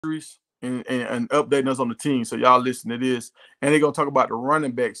and updating us on the team. So y'all listen to this. And they're going to talk about the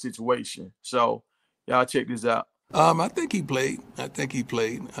running back situation. So y'all check this out. I think he played.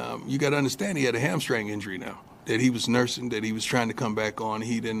 You got to understand he had a hamstring injury now that he was nursing, that he was trying to come back on.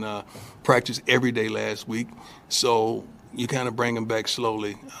 He didn't practice every day last week. So you kind of bring him back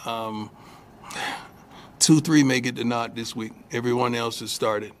slowly. 2-3 may get the nod this week. Everyone else has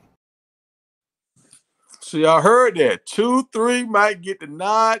started. So y'all heard that. 2-3 might get the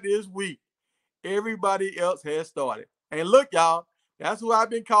nod this week. Everybody else has started. And look, y'all, that's who I've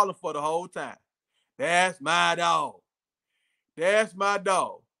been calling for the whole time. That's my dog. That's my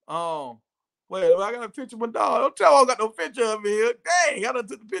dog. Wait, I got a picture of my dog. Don't tell me I got no picture of me here. Dang, I done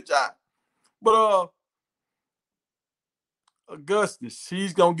took the picture out. But Augustus,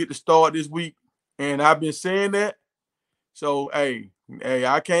 he's gonna get the start this week. And I've been saying that. So hey,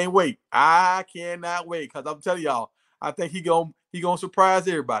 I can't wait. I cannot wait. Cause I'm telling y'all, I think he gonna surprise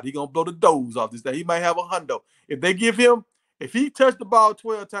everybody. He gonna blow the doors off this day. He might have a hundo. If he touched the ball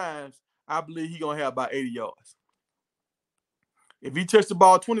 12 times, I believe he gonna have about 80 yards. If he touched the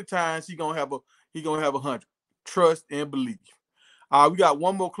ball 20 times, he gonna have 100. Trust and believe. We got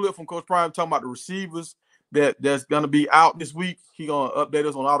one more clip from Coach Prime talking about the receivers that's gonna be out this week. He gonna update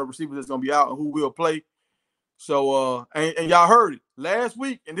us on all the receivers that's gonna be out and who will play. So and y'all heard it last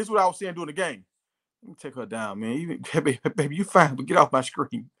week, and this is what I was saying during the game. Let me take her down, man. Baby, you fine, but get off my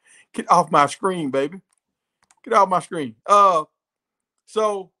screen. Get off my screen, baby. Get off my screen.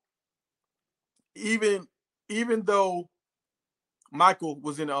 So even though Michael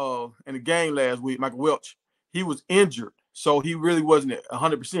was in the game last week, Michael Welch, he was injured, so he really wasn't at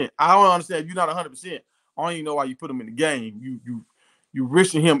 100%. I don't understand if you're not 100%. I don't even know why you put him in the game. You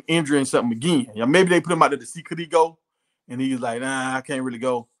risking him injuring something again. Yeah, maybe they put him out there to see could he go, and he's like, nah, I can't really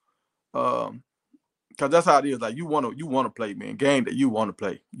go. Because that's how it is. Like you want to play, man. Game that you want to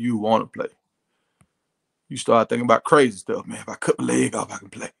play. You want to play. You start thinking about crazy stuff, man. If I cut my leg off, I can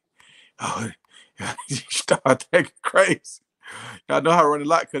play. Oh, you start thinking crazy. Y'all know how to run a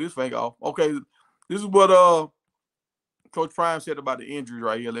lot, cut his finger off. Okay, this is what Coach Prime said about the injuries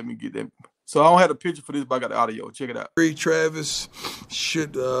right here. Let me get them. So I don't have a picture for this, but I got the audio. Check it out. Travis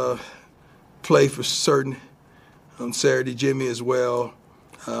should play for certain on Saturday. Jimmy as well.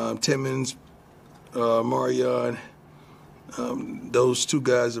 Timmons, Marion. Those two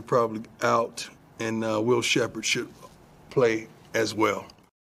guys are probably out, and Will Shepard should play as well.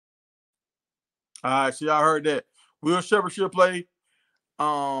 All right, so y'all heard that. Will Shepard should play.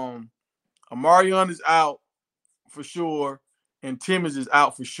 Marion is out for sure, and Timmons is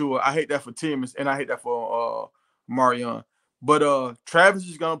out for sure. I hate that for Timmons, and I hate that for Marion. But Travis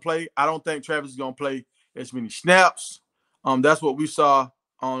is gonna play. I don't think Travis is gonna play as many snaps. That's what we saw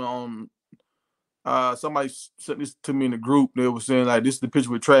on somebody sent this to me in the group. They were saying like this is the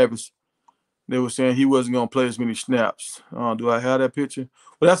picture with Travis. They were saying he wasn't gonna play as many snaps. Do I have that picture?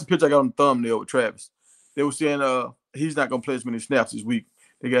 Well, that's the picture I got on the thumbnail with Travis. They were saying he's not gonna play as many snaps this week.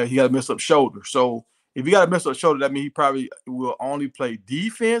 He got a messed up shoulder. So if you got a messed up shoulder, that means he probably will only play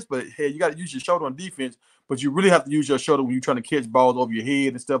defense. But hey, you got to use your shoulder on defense. But you really have to use your shoulder when you're trying to catch balls over your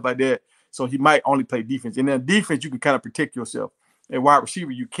head and stuff like that. So he might only play defense. And then defense, you can kind of protect yourself. At wide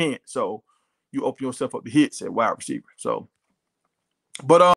receiver, you can't. So you open yourself up to hits at wide receiver. So, but